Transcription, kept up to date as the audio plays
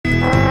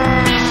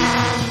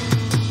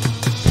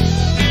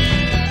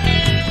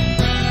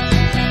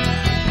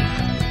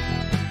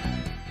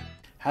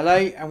Hello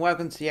and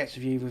welcome to the X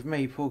Review with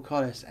me, Paul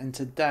Collis, and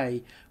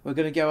today we're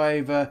going to go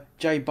over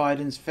Joe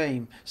Biden's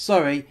theme.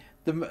 Sorry,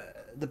 the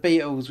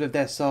Beatles with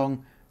their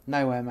song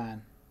Nowhere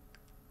Man.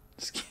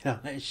 Let's get on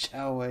it,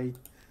 shall we?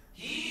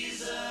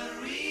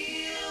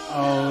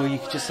 Oh, you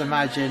can just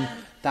imagine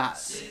that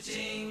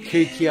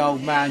kooky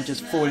old man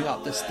just falling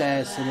up the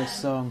stairs to this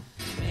song.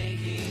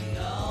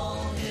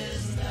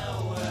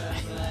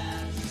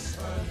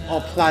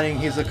 Or planning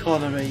his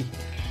economy,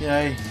 you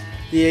know,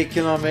 the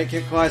economic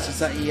crisis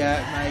that he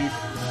made.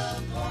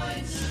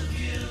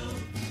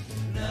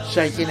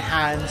 Shaking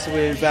hands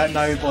with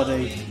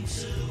nobody.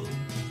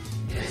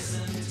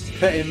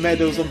 Putting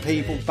medals on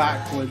people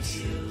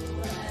backwards.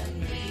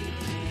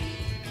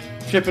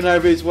 Tripping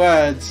over his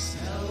words.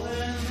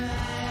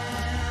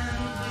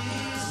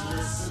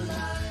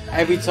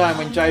 Every time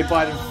when Joe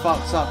Biden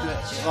fucks up,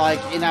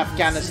 like in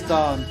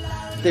Afghanistan,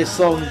 this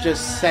song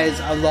just says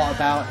a lot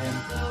about him.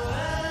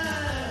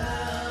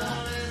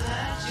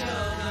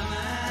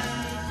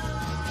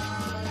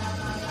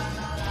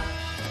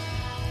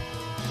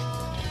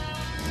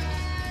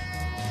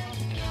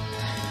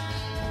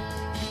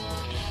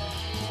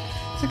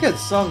 It's a good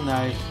song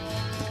though.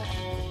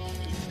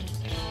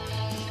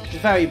 It's a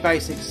very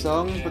basic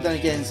song, but then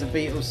again it's a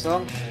Beatles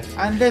song,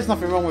 and there's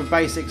nothing wrong with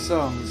basic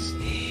songs.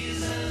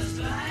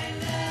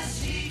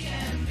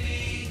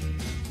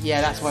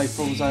 Yeah, that's why he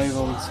falls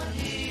over.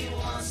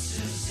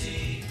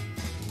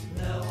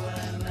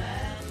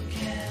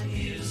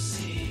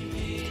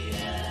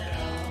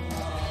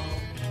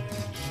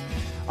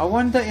 I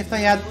wonder if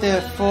they had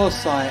the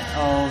foresight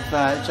of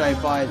Joe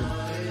Biden.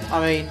 I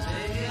mean,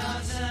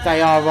 they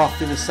are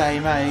roughly the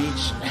same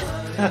age.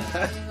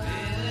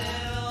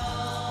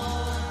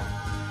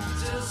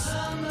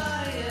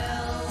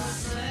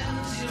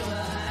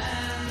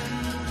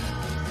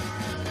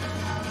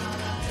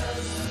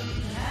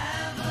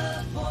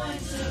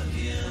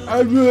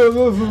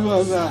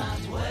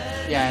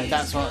 Yeah,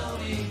 that's what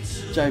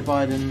Joe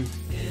Biden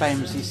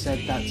famously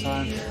said that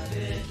time.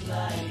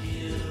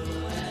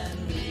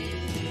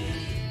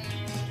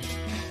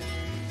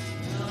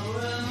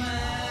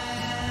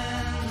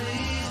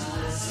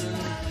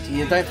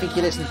 You don't think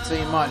he listens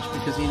too much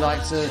because he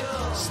likes to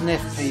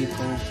sniff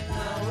people.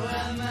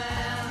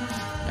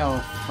 Oh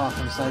fuck,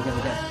 I'm so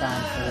gonna get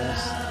banned for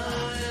this.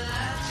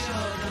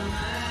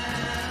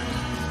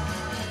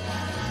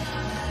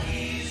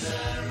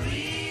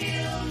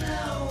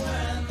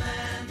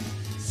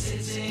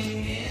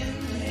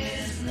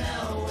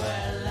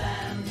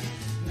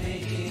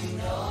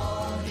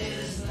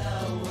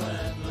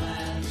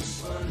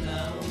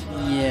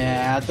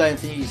 Yeah, I don't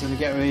think he's gonna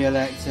get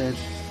re-elected.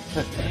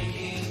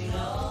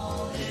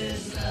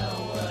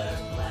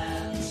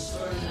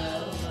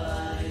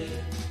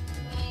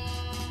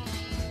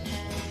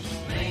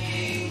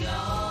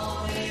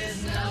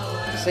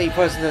 See,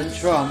 President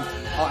Trump,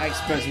 or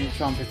ex-President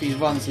Trump, if he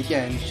runs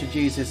again, should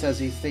use this as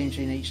his theme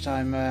tune each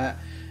time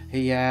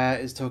he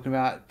is talking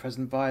about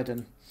President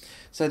Biden.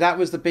 So that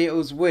was the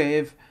Beatles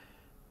with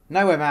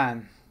Nowhere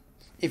Man.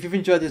 If you've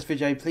enjoyed this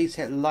video, please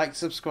hit like,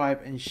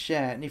 subscribe and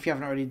share. And if you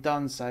haven't already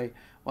done so,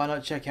 why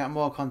not check out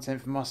more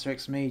content from Master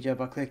X Media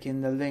by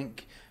clicking the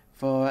link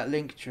for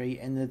Linktree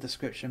in the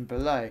description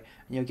below. And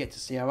you'll get to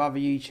see our other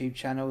YouTube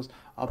channels,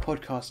 our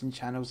podcasting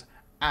channels,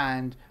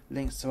 and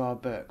links to our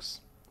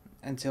books.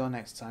 Until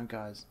next time,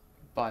 guys.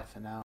 Bye for now.